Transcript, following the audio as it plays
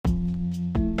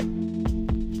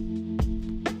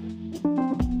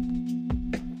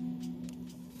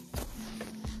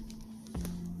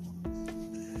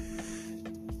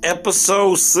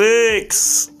Episode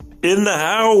 6 in the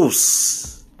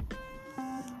house.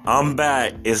 I'm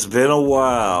back. It's been a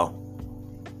while.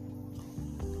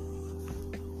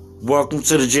 Welcome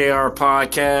to the JR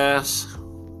Podcast.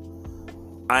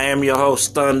 I am your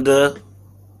host, Thunder.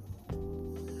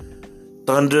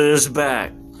 Thunder is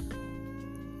back.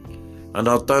 I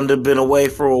know Thunder been away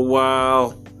for a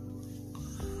while.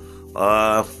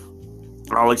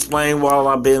 I'll explain why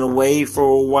I've been away for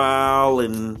a while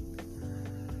and,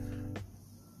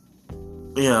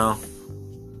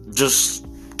 just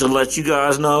to let you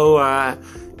guys know I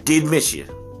did miss you.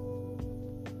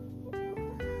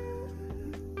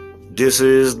 This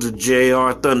is the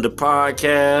JR Thunder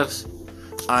Podcast.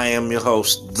 I am your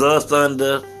host, The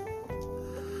Thunder.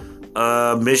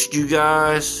 Missed you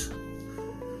guys.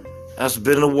 That's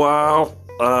been a while.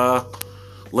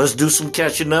 Let's do some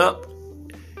catching up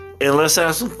and let's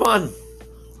have some fun.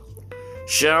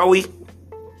 Shall we?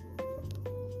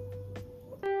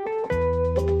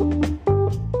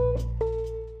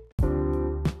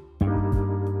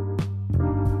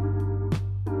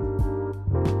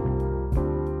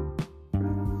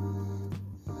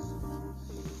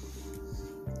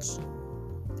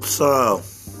 So,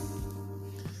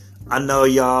 I know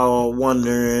y'all are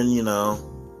wondering,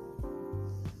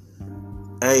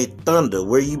 hey, Thunder,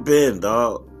 where you been,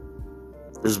 dog?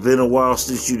 It's been a while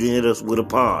since you hit us with a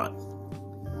pod.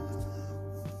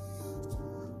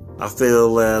 I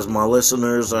feel as my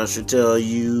listeners, I should tell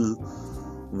you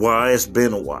why it's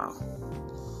been a while.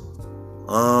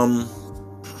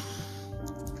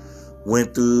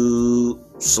 Went through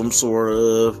some sort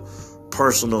of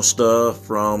personal stuff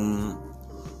from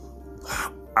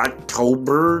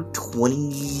October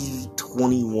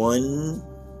 2021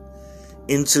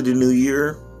 into the new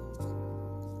year.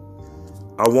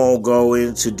 I won't go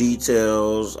into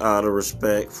details out of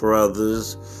respect for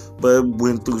others, but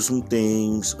went through some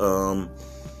things,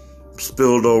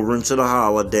 spilled over into the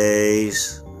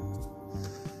holidays,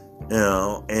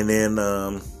 and then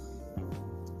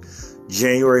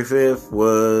January 5th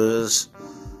was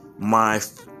my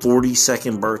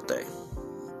 42nd birthday.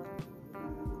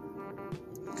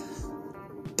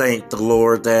 Thank the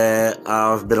Lord that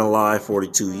I've been alive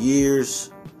 42 years.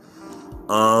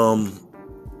 Thunder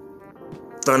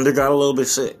got a little bit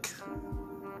sick.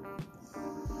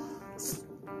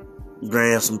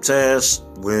 Ran some tests,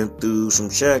 went through some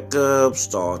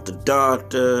checkups, talked to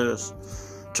doctors.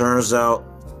 Turns out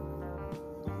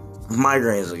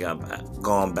migraines have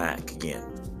gone back again.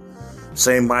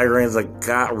 Same migraines I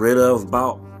got rid of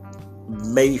about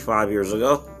maybe 5 years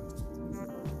ago.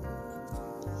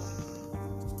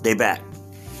 They back.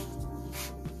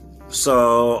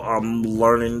 So I'm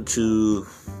learning to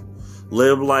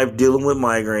live life dealing with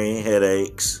migraine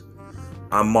headaches.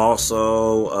 I'm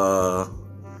also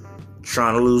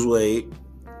trying to lose weight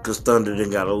because Thunder done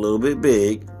got a little bit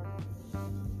big.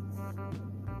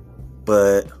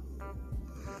 But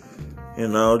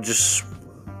just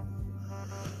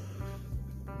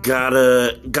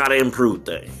gotta improve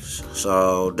things.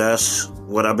 So that's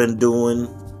what I've been doing.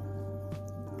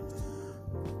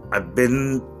 I've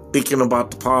been thinking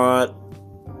about the pod,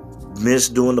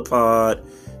 missed doing the pod,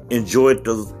 enjoyed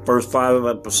the first 5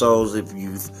 episodes. If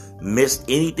you've missed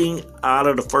anything out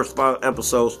of the first 5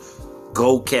 episodes,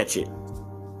 go catch it.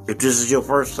 If this is your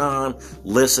first time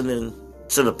listening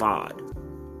to the pod,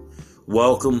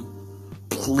 welcome.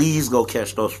 Please go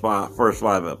catch those first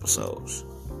 5 episodes.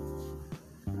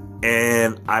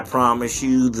 And I promise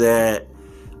you that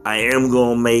I am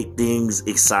going to make things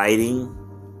exciting.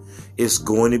 It's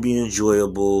going to be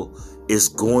enjoyable. It's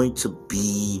going to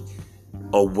be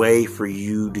a way for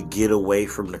you to get away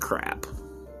from the crap.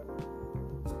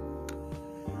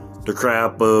 The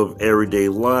crap of everyday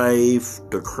life.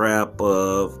 The crap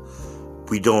of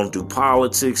we don't do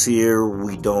politics here.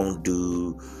 We don't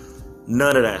do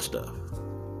none of that stuff.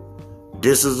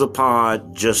 This is a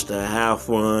pod just to have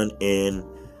fun and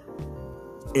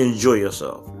enjoy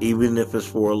yourself, even if it's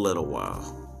for a little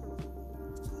while.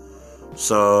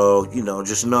 So,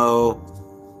 just know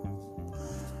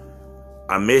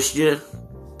I missed you.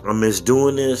 I miss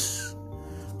doing this.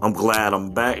 I'm glad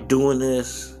I'm back doing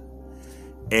this.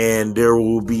 And there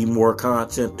will be more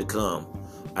content to come.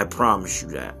 I promise you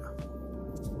that.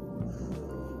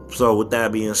 So, with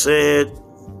that being said,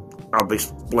 I've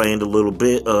explained a little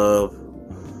bit of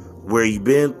where you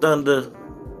been, Thunder.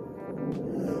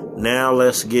 Now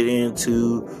let's get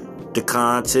into the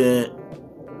content.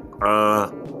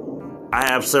 I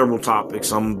have several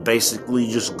topics. I'm basically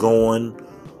just going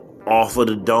off of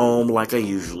the dome like I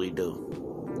usually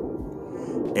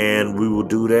do. And we will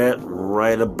do that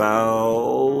right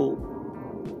about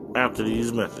after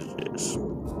these messages.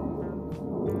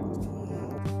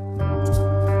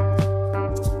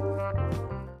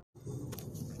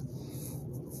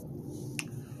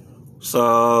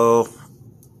 So,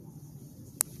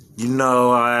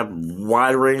 I have a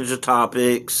wide range of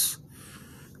topics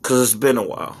because it's been a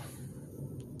while.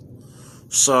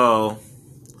 So,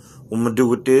 what I'm going to do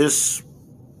with this,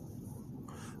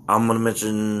 I'm going to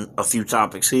mention a few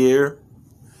topics here.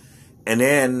 And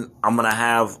then I'm going to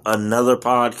have another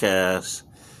podcast,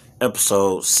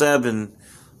 episode 7.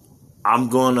 I'm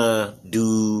going to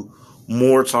do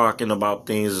more talking about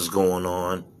things that's going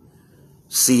on.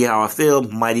 See how I feel.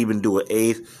 Might even do an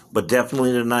 8th. But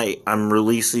definitely tonight, I'm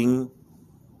releasing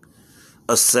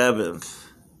a 7th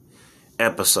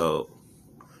episode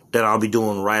that I'll be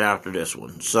doing right after this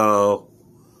one. So,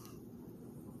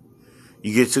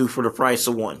 you get 2 for the price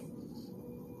of 1.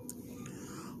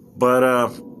 But,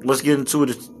 let's get into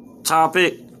the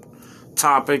topic.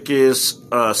 Topic is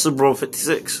Super Bowl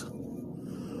 56.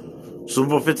 Super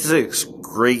Bowl 56,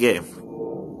 great game.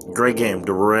 Great game.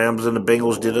 The Rams and the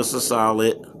Bengals did us a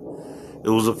solid. It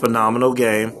was a phenomenal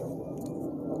game.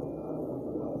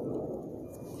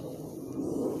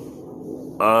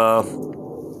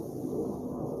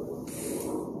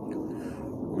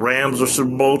 Rams are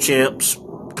Super Bowl champs.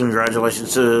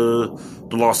 Congratulations to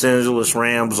the Los Angeles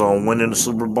Rams on winning the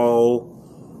Super Bowl.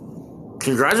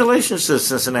 Congratulations to the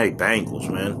Cincinnati Bengals,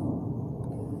 man.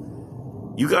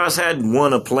 You guys hadn't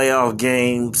won a playoff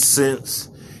game since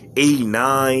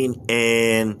 '89,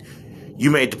 and you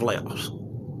made the playoffs.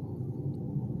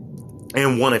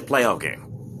 And won a playoff game.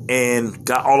 And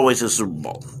got all the way to the Super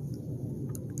Bowl.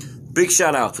 Big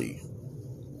shout out to you.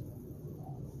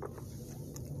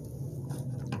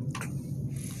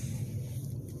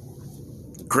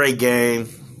 Great game.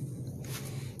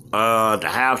 The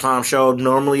halftime show.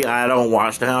 Normally, I don't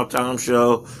watch the halftime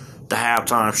show. The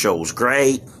halftime show was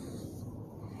great.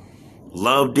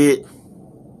 Loved it.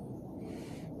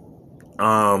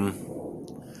 Only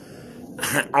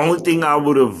thing I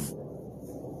would have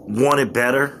wanted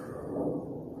better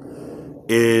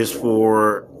is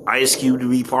for Ice Cube to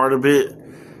be part of it.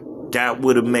 That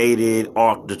would have made it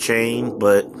off the chain,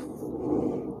 but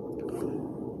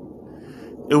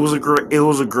it was a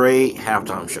great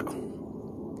halftime show.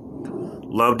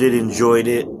 Loved it, enjoyed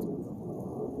it.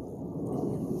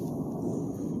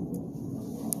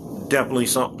 Definitely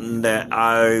something that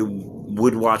I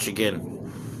would watch again.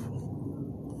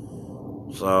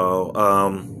 So,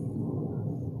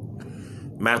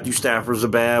 Matthew Stafford's a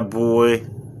bad boy.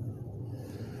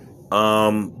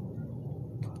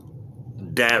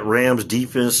 That Rams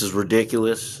defense is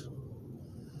ridiculous.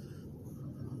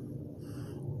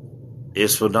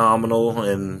 It's phenomenal,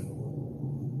 and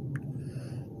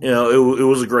it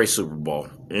was a great Super Bowl.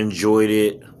 Enjoyed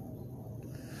it.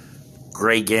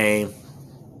 Great game.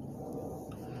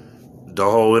 The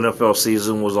whole NFL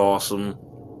season was awesome.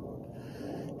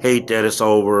 Hate that it's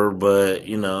over, but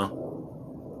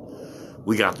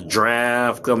we got the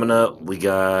draft coming up. We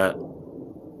got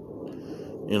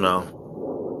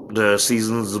the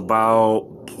season's about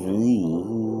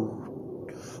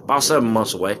 7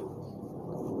 months away.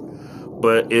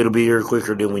 But it'll be here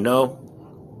quicker than we know.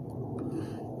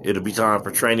 It'll be time for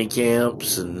training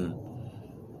camps and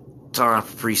time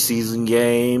for preseason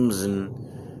games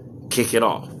and kick it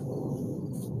off.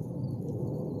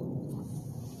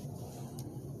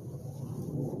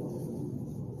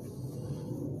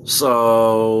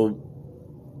 So,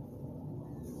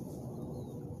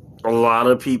 a lot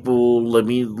of people, let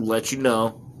me let you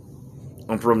know,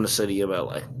 I'm from the city of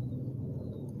LA.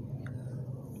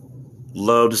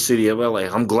 Love the city of LA.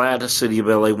 I'm glad the city of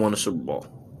LA won the Super Bowl.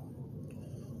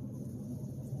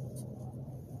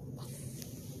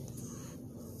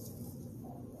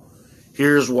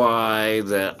 Here's why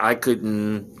that I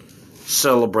couldn't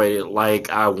celebrate it like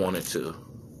I wanted to.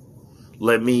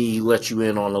 Let me let you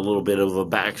in on a little bit of a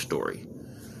backstory.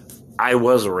 I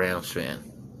was a Rams fan.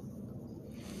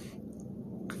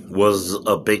 Was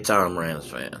a big-time Rams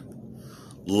fan.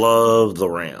 Loved the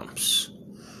Rams.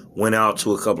 Went out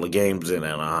to a couple of games in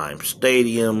Anaheim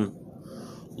Stadium.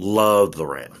 Loved the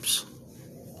Rams.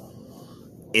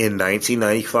 In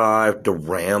 1995, the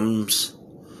Rams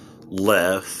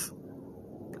left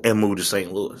and moved to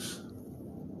St. Louis.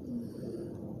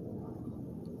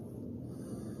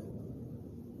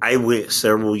 I went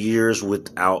several years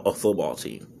without a football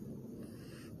team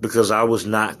because I was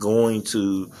not going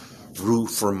to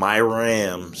root for my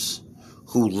Rams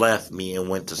who left me and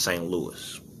went to St.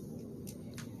 Louis.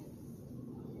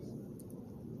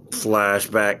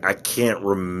 Flashback, I can't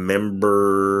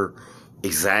remember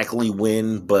exactly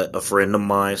when, but a friend of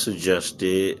mine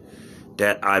suggested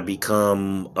that I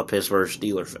become a Pittsburgh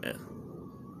Steelers fan.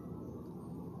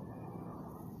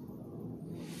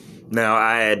 Now,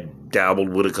 I had dabbled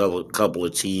with a couple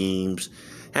of teams,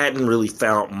 hadn't really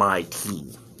found my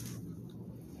team.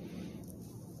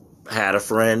 Had a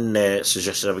friend that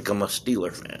suggested I become a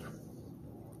Steeler fan.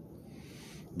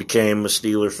 Became a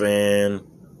Steeler fan.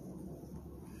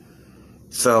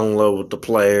 Fell in love with the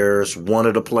players. One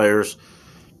of the players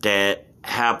that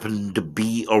happened to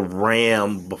be a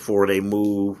Ram before they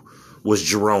moved was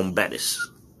Jerome Bettis.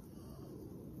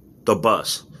 The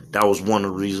bus. That was one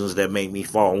of the reasons that made me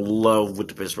fall in love with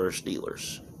the Pittsburgh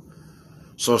Steelers.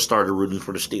 So I started rooting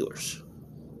for the Steelers.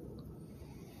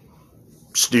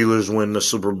 Steelers win the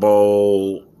Super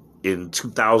Bowl in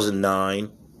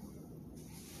 2009.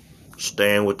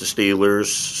 Staying with the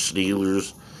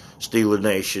Steelers, Steeler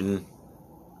Nation.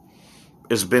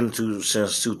 It's been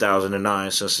since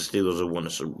 2009 since the Steelers have won the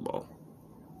Super Bowl.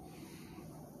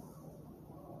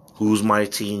 Who's my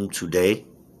team today?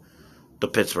 The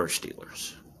Pittsburgh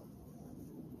Steelers.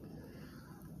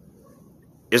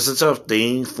 It's a tough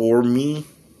thing for me,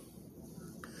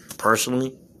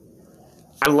 personally.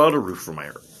 I love to root for my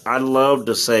Rams. I love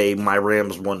to say my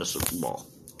Rams won the Super Bowl.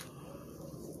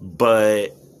 But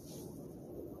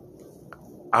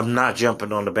I'm not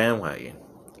jumping on the bandwagon.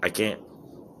 I can't.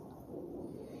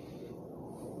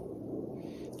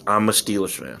 I'm a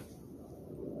Steelers fan.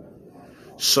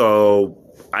 So,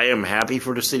 I am happy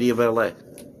for the city of LA.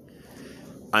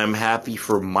 I am happy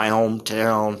for my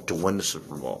hometown to win the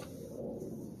Super Bowl.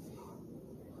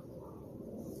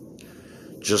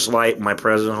 Just like my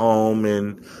present home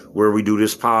and where we do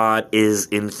this pod is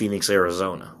in Phoenix,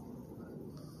 Arizona.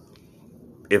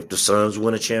 If the Suns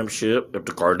win a championship, if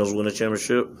the Cardinals win a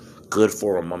championship, good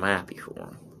for them. I'm happy for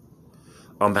them.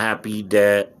 I'm happy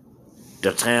that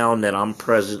the town that I'm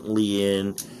presently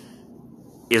in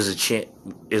is a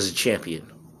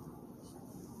champion.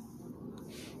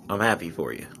 I'm happy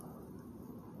for you.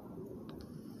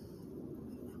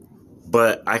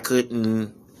 But I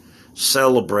couldn't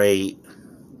celebrate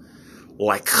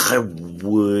like I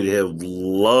would have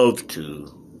loved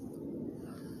to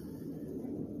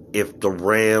if the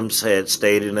Rams had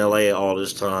stayed in LA all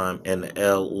this time and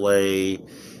LA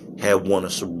had won a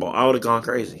Super Bowl. I would have gone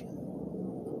crazy.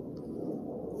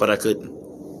 But I couldn't.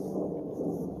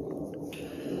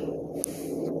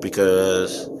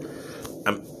 Because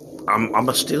I'm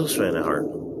a Steelers fan at heart.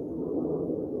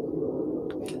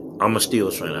 I'm a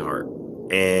Steelers fan at heart.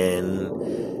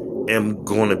 And am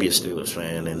going to be a Steelers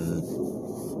fan. And,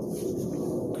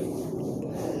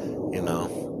 you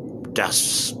know,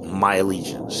 that's my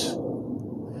allegiance.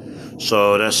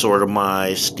 So that's sort of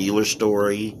my Steelers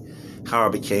story. How I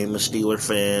became a Steeler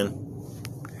fan.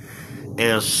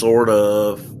 And sort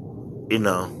of, you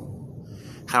know,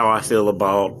 how I feel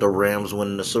about the Rams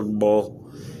winning the Super Bowl.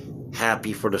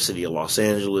 Happy for the city of Los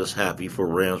Angeles. Happy for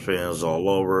Rams fans all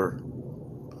over.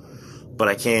 But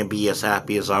I can't be as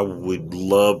happy as I would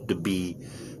love to be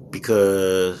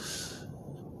because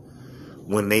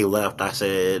when they left, I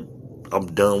said, I'm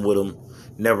done with them.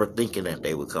 Never thinking that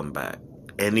they would come back.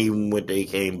 And even when they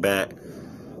came back,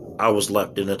 I was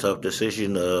left in a tough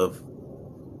decision of,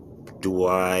 do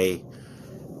I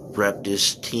rep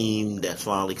this team that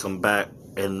finally come back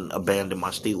and abandon my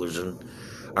Steelers? And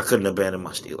I couldn't abandon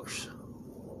my Steelers.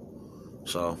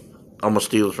 So, I'm a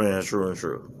Steelers fan, true and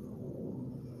true.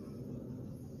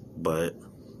 But,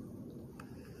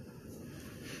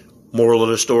 moral of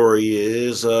the story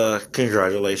is,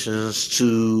 congratulations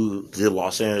to the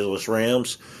Los Angeles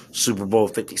Rams, Super Bowl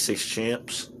 56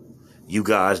 champs. You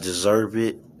guys deserve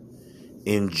it.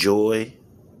 Enjoy.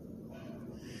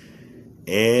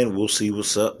 And we'll see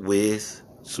what's up with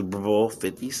Super Bowl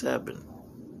 57.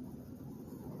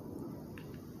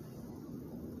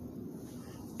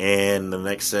 And the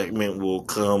next segment will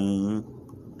come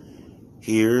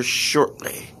here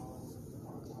shortly.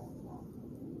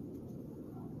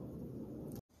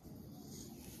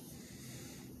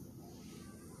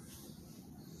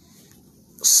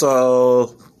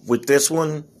 So, with this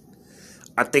one,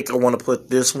 I think I want to put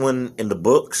this one in the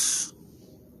books.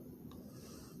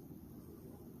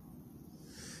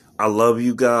 I love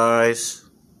you guys.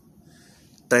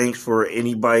 Thanks for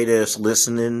anybody that's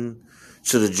listening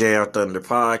to the JR Thunder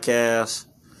podcast.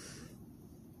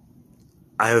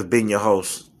 I have been your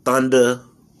host, Thunder.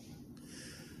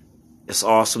 It's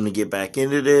awesome to get back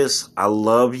into this. I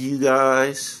love you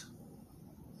guys.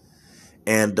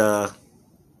 And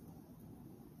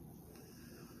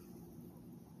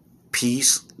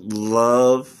peace,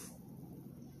 love,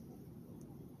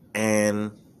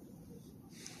 and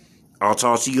I'll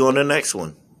talk to you on the next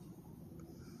one.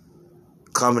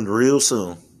 Coming real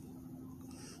soon.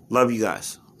 Love you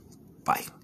guys. Bye.